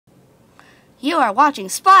You are watching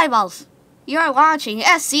Spyballs. You are watching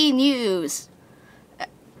SC News.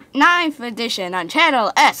 9th edition on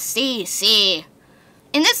channel SCC.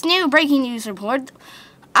 In this new breaking news report,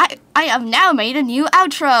 I have now made a new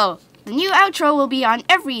outro. The new outro will be on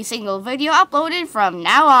every single video uploaded from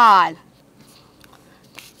now on.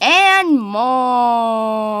 And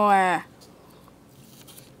more.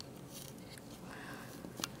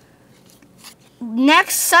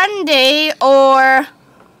 Next Sunday or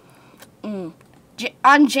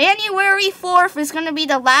on January 4th is going to be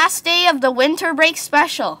the last day of the winter break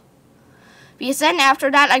special. Because then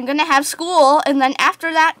after that I'm going to have school, and then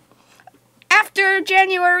after that, after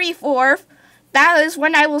January 4th, that is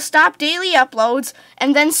when I will stop daily uploads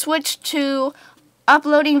and then switch to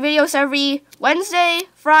uploading videos every Wednesday,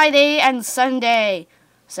 Friday, and Sunday.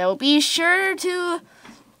 So be sure to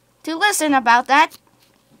listen about that.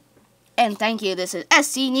 And thank you. This is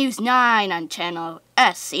SC News 9 on channel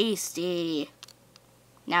SCC.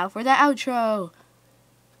 Now for the outro.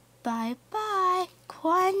 Bye-bye,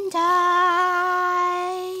 Quandai.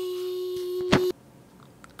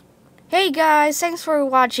 Hey guys, thanks for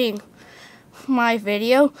watching my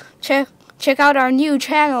video. Check out our new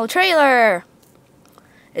channel trailer.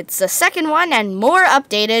 It's the second one and more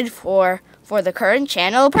updated for the current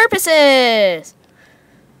channel purposes.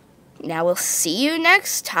 Now we'll see you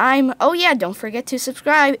next time. Oh yeah, don't forget to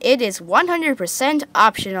subscribe. It is 100%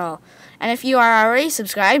 optional. And if you are already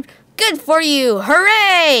subscribed, good for you.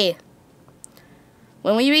 Hooray!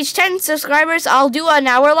 When we reach 10 subscribers, I'll do an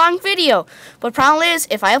hour-long video. But problem is,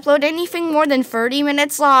 if I upload anything more than 30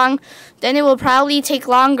 minutes long, then it will probably take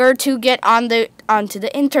longer to get onto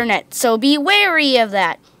the internet. So be wary of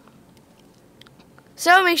that.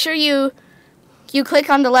 So make sure you click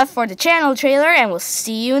on the left for the channel trailer, and we'll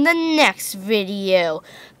see you in the next video.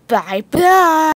 Bye-bye.